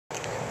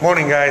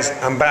Morning, guys.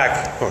 I'm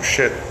back. Oh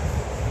shit.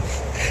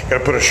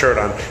 Gotta put a shirt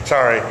on.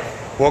 Sorry.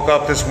 Woke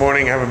up this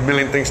morning, have a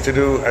million things to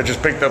do. I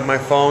just picked up my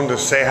phone to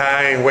say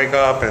hi and wake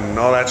up and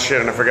all that shit,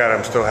 and I forgot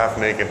I'm still half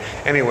naked.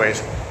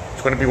 Anyways,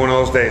 it's gonna be one of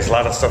those days. A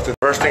lot of stuff to do.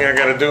 First thing I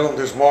gotta do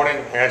this morning,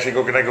 I actually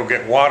go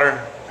get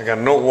water. I got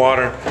no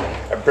water.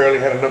 I barely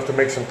had enough to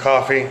make some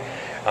coffee.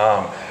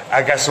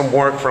 I got some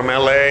work from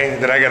LA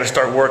that I got to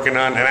start working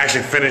on and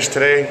actually finish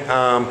today.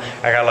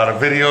 I got a lot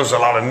of videos, a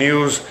lot of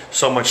news,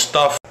 so much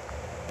stuff.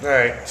 All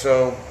right,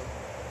 so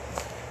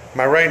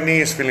my right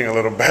knee is feeling a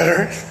little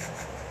better.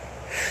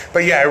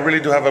 But yeah, I really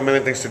do have a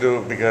million things to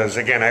do because,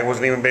 again, I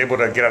wasn't even able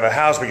to get out of the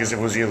house because it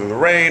was either the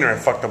rain or I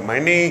fucked up my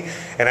knee.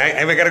 And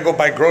I got to go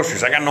buy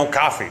groceries. I got no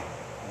coffee.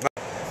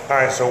 All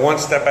right, so one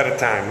step at a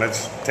time.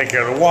 Let's take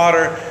care of the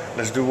water.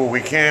 Let's do what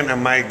we can. I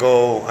might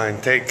go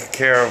and take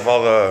care of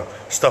all the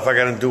stuff I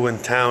got to do in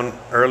town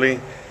early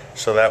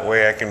so that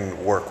way I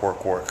can work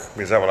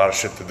because I have a lot of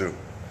shit to do.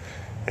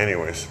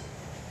 Anyways.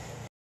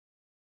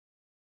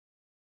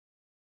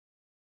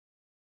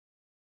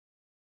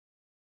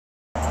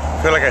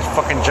 I feel like a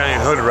fucking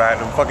giant hood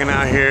rat. I'm fucking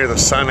out here. The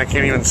sun I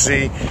can't even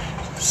see.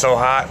 It's so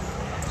hot.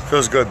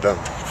 Feels good though.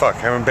 Fuck, I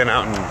haven't been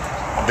out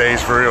in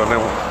days for real. And then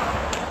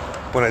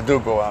when I do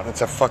go out,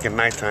 it's at fucking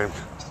nighttime.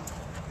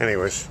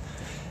 Anyways,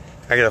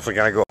 I definitely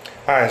gotta go.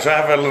 Alright, so I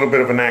have a little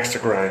bit of an axe to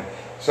grind.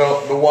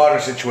 So, the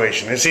water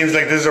situation. It seems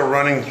like there's a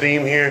running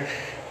theme here.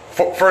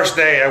 First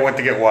day, I went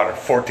to get water,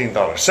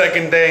 $14.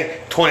 Second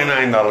day,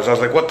 $29. I was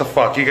like, what the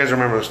fuck? You guys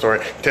remember the story.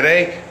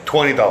 Today,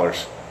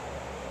 $20.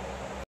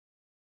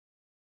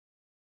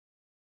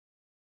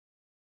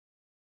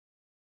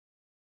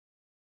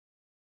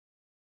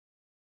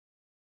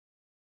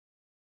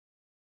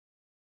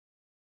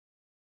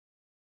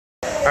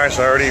 Alright,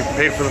 so I already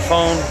paid for the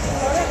phone.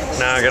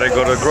 Now I gotta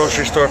go to the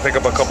grocery store, pick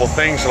up a couple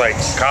things like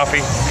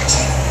coffee,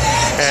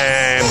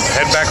 and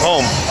head back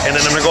home. And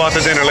then I'm gonna go out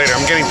to dinner later.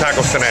 I'm getting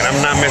tacos tonight. I'm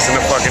not missing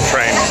the fucking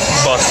train,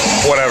 bus,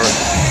 whatever.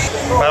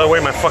 By the way,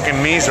 my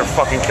fucking knees are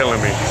fucking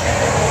killing me.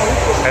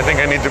 I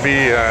think I need to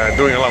be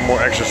doing a lot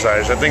more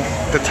exercise. I think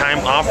the time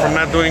off from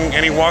not doing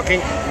any walking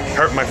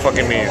hurt my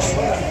fucking knees.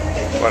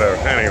 Whatever.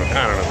 Anyway,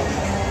 I don't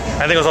know.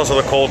 I think it was also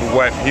the cold,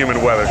 wet,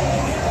 humid weather.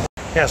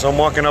 Yeah, so I'm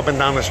walking up and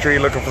down the street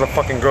looking for the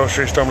fucking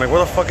grocery store. I'm like, where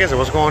the fuck is it?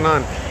 What's going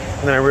on?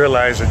 And then I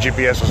realized the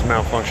GPS was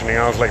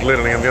malfunctioning. I was like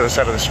literally on the other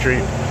side of the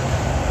street,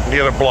 the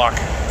other block.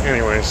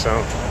 Anyway, so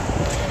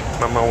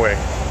I'm on my way.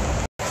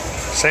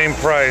 Same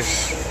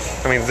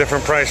price. I mean,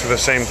 different price for the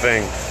same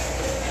thing.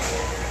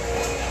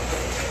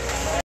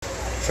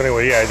 So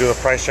anyway, yeah, I do a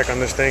price check on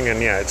this thing,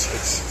 and yeah, it's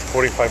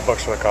 45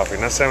 bucks for the coffee.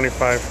 Not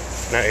 75,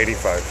 not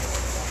 85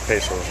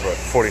 pesos, but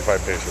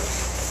 45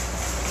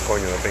 pesos.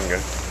 Coño de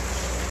pinga.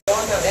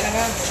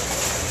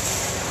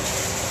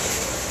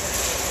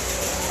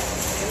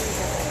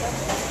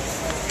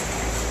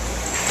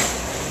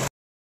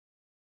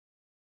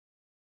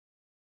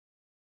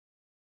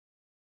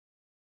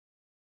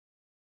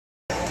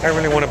 I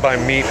really want to buy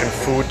meat and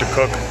food to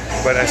cook,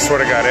 but I swear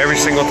to God, every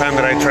single time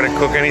that I try to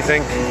cook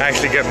anything, I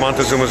actually get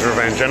Montezuma's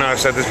revenge. I know I've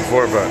said this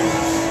before, but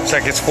it's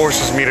like it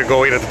forces me to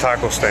go eat at the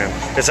taco stand.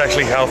 It's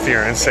actually healthier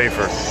and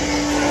safer.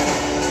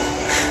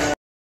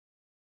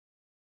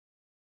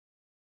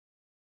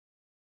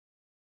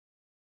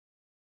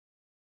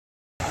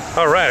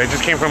 Alright, I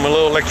just came from a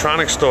little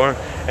electronics store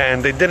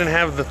and they didn't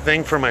have the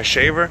thing for my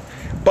shaver,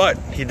 but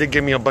he did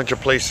give me a bunch of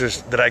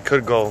places that I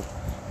could go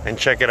and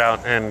check it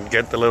out and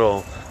get the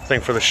little thing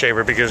for the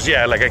shaver because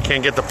yeah, like I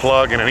can't get the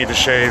plug and I need to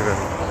shave.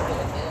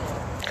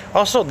 And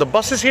also, the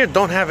buses here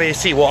don't have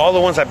AC. Well, all the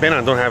ones I've been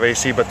on don't have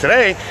AC, but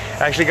today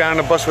I actually got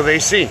on a bus with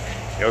AC.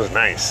 It was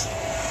nice.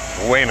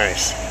 Way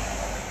nice.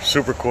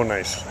 Super cool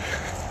nice.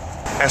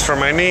 As for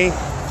my knee,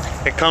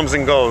 it comes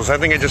and goes. I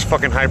think I just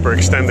fucking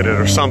hyperextended it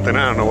or something.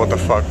 I don't know what the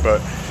fuck,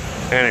 but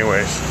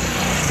anyways.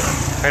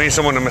 I need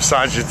someone to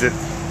massage it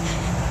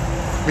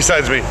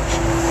besides me.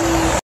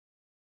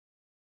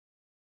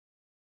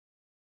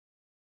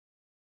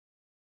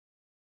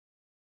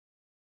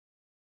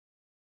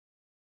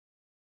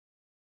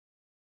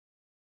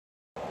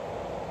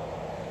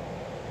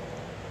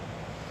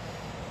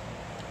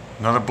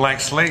 Another blank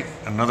slate,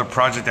 another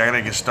project I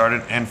gotta get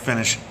started and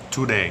finish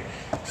today.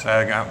 So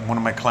I got one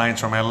of my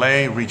clients from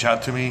LA reach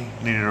out to me,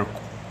 needed a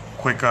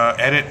quick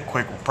edit,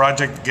 quick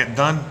project to get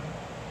done,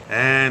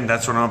 and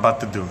that's what I'm about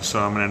to do. So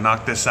I'm gonna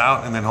knock this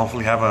out and then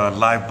hopefully have a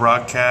live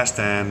broadcast,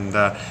 and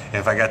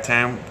if I got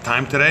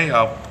time today,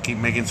 I'll keep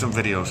making some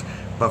videos.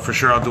 But for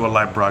sure I'll do a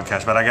live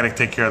broadcast, but I gotta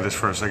take care of this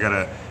first. I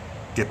gotta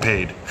get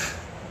paid.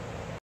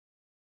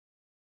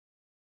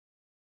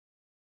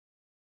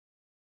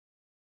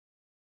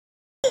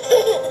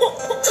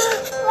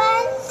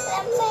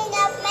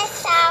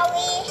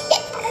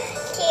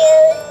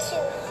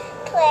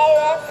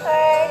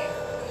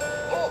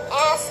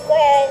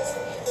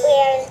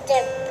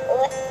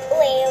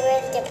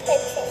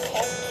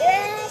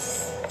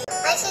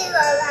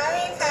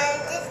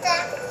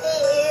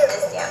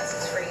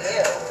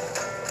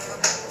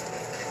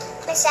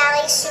 Miss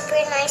Sally's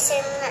super nice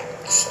and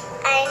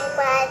I'm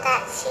glad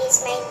that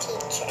she's my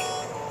teacher.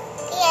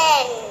 The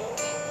end.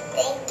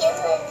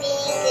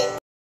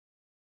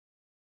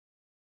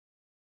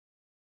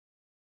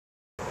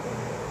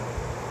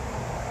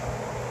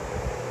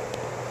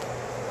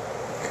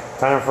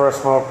 Time for a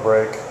smoke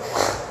break.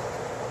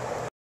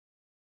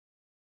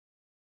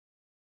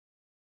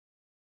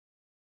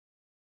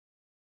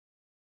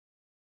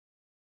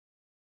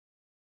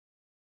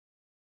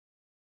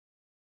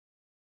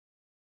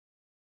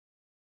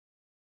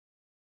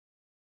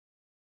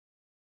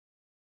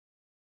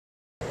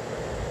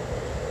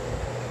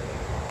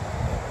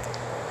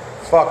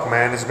 Fuck,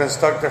 man, it's been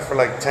stuck there for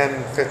like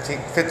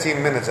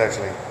 15 minutes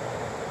actually.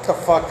 What the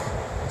fuck?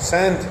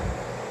 Send.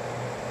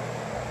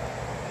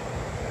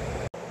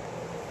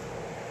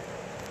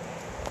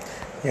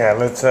 Yeah,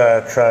 let's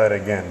try it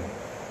again.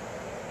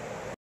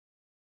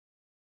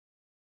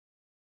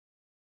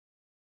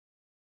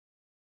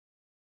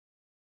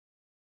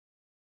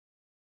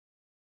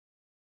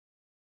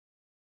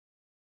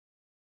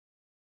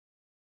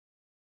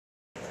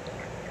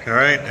 All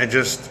right, I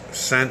just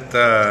sent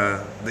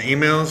the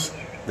emails.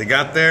 They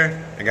got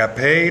there. I got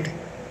paid.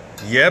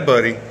 Yeah,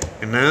 buddy.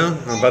 And now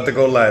I'm about to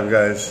go live,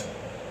 guys.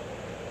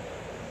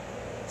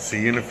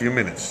 See you in a few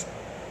minutes.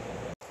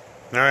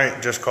 All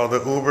right, just called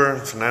the Uber.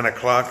 It's 9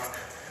 o'clock.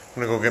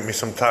 I'm gonna go get me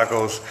some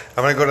tacos.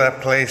 I'm gonna go to that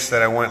place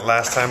that I went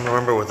last time,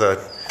 remember, with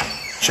a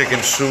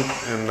chicken soup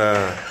and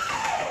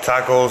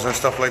tacos and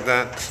stuff like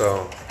that.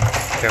 So,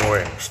 can't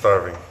wait. I'm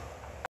starving.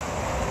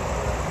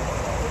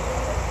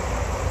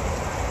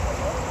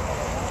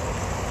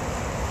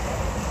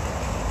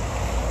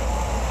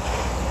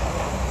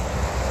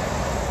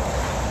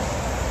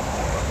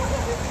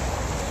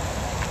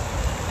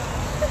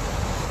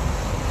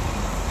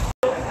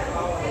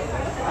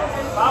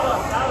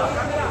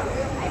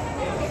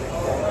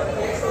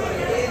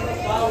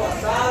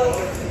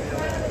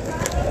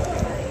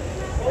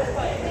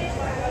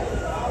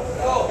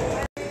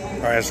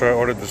 Alright, so I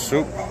ordered the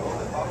soup,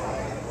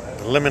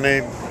 the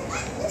lemonade,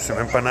 some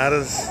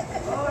empanadas,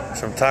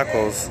 some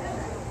tacos,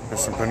 and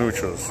some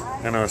panuchos.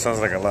 I know it sounds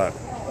like a lot.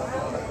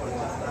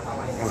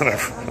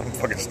 Whatever, I'm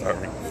fucking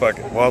starving. Fuck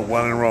it. Well,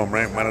 while in Rome,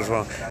 right? Might as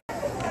well.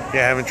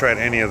 Yeah, I haven't tried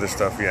any of this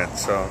stuff yet,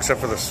 so except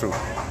for the soup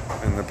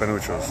and the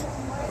panuchos.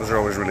 Those are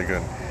always really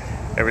good.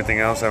 Everything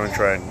else I haven't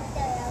tried.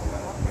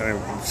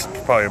 It's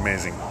probably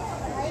amazing.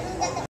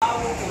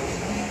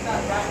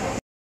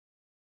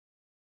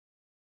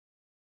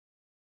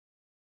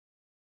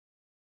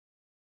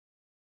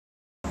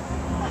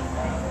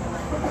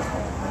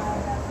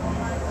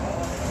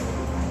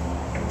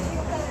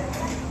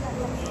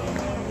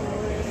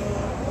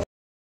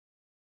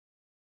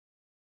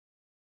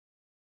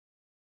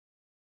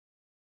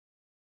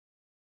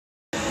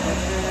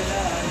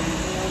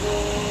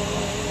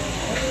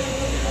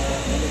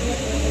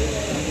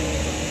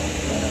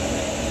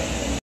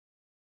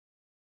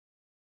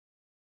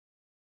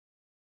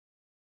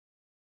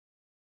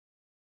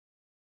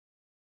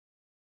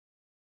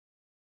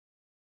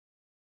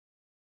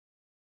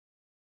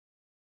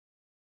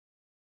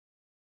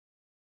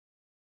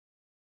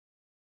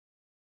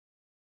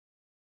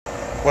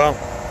 Well,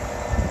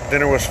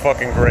 dinner was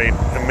fucking great,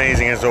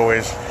 amazing as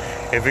always.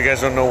 If you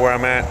guys don't know where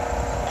I'm at,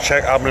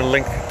 check. I'm gonna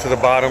link to the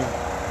bottom,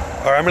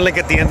 or I'm gonna link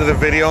at the end of the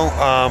video,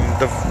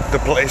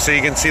 the place, so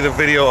you can see the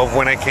video of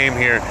when I came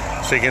here,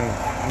 so you can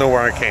know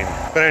where I came.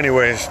 But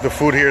anyways, the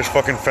food here is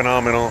fucking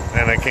phenomenal,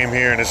 and I came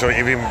here and it's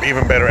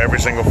even better every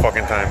single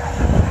fucking time.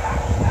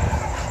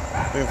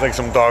 It's like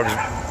some dogs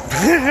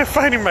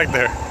fighting back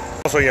there.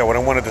 Also, yeah, what I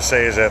wanted to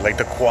say is that, like,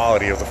 the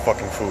quality of the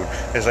fucking food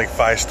is like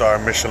 5-star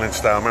Michelin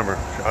style. Remember,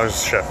 I was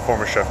a chef,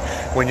 former chef.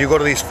 When you go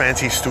to these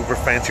fancy, super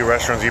fancy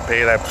restaurants, you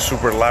pay that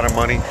super lot of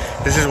money.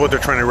 This is what they're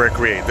trying to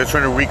recreate. They're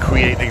trying to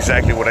recreate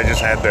exactly what I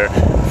just had there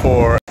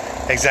for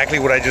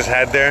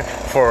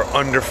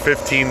under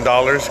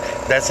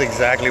 $15. That's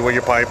exactly what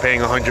you're probably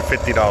paying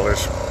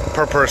 $150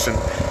 per person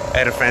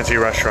at a fancy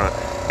restaurant.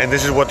 And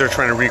this is what they're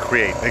trying to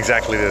recreate.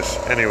 Exactly this.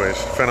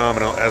 Anyways,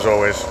 phenomenal as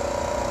always.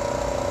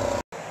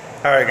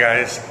 Alright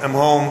guys, I'm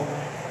home.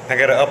 I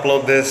gotta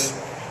upload this.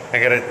 I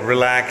gotta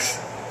relax,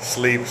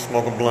 sleep,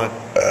 smoke a blunt,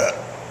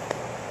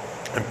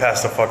 and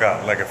pass the fuck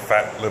out like a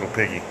fat little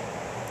piggy.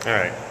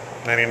 Alright,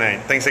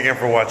 99. Thanks again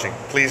for watching.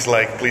 Please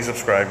like, please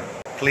subscribe.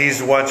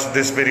 Please watch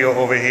this video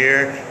over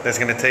here. That's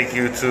gonna take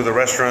you to the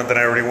restaurant that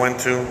I already went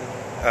to.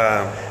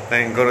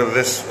 Then go to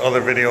this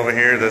other video over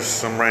here. There's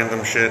some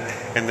random shit.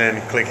 And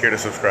then click here to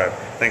subscribe.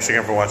 Thanks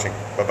again for watching.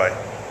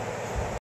 Bye-bye.